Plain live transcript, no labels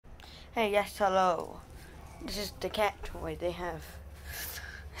Hey, yes, hello. This is the cat toy they have.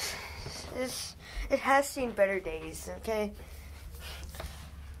 It has seen better days, okay?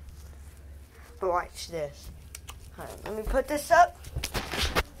 But watch this. Alright, let me put this up.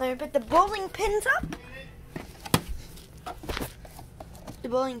 Let me put the bowling pins up. The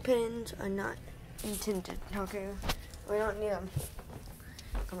bowling pins are not intended, okay? We don't need them.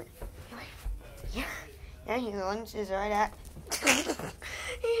 Come here. Yeah, your lunch is right at.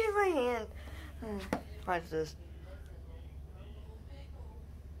 Here's my hand. Watch this.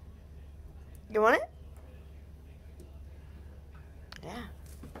 You want it? Yeah.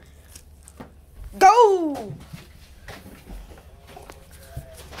 Go!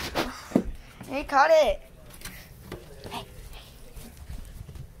 He caught it. Hey.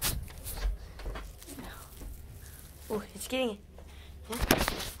 Oh, it's getting it. Yeah.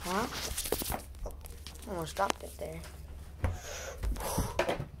 Huh? Almost stopped it there.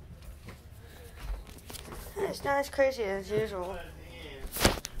 It's not as crazy as usual.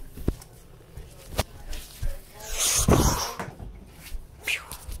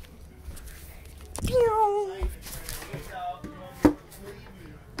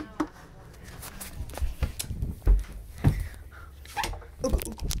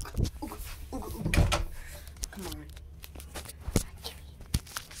 Come on.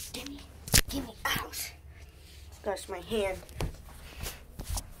 Give me out. That's my hand.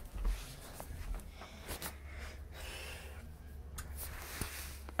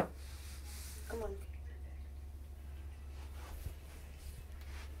 Come on.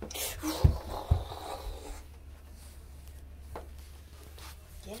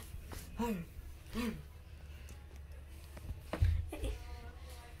 Yeah.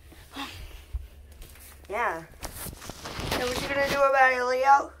 Yeah. So what you gonna do about it,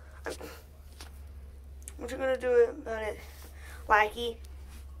 Leo? What you gonna do about it, Wacky?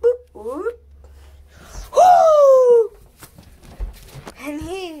 Boop, boop. Woo! And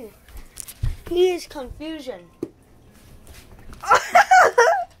he is confusion.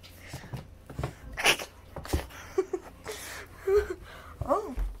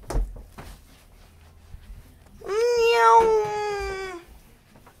 Oh. Meow.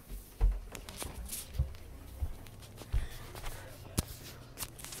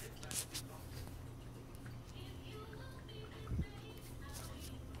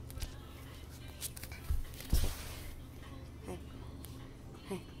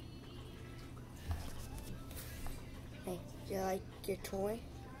 Hey, do you like your toy?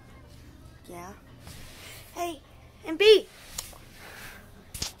 Yeah. Hey, and B.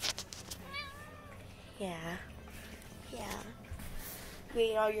 Yeah. Yeah. You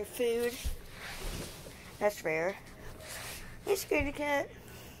ate all your food. That's rare. Hey, scaredy cat.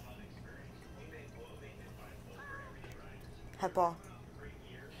 Hi, ball.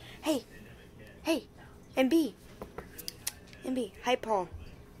 Hey. Hey. And B. And B. Hi, Paul.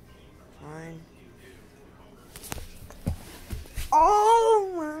 One.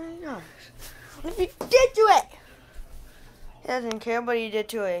 Oh my gosh. What you did to it? He doesn't care what he did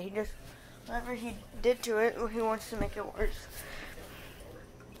to it. He just, whatever he did to it, he wants to make it worse.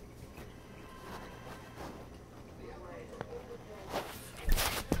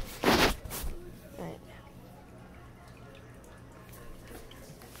 Right.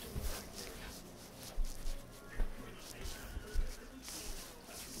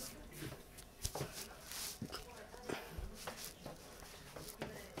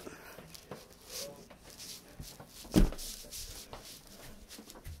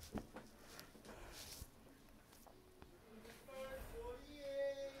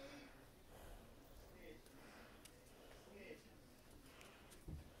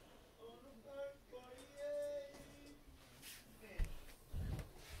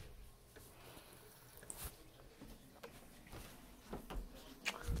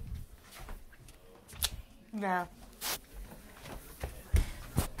 Yeah.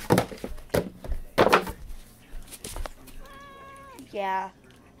 Yeah.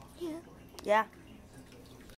 Yeah. Yeah.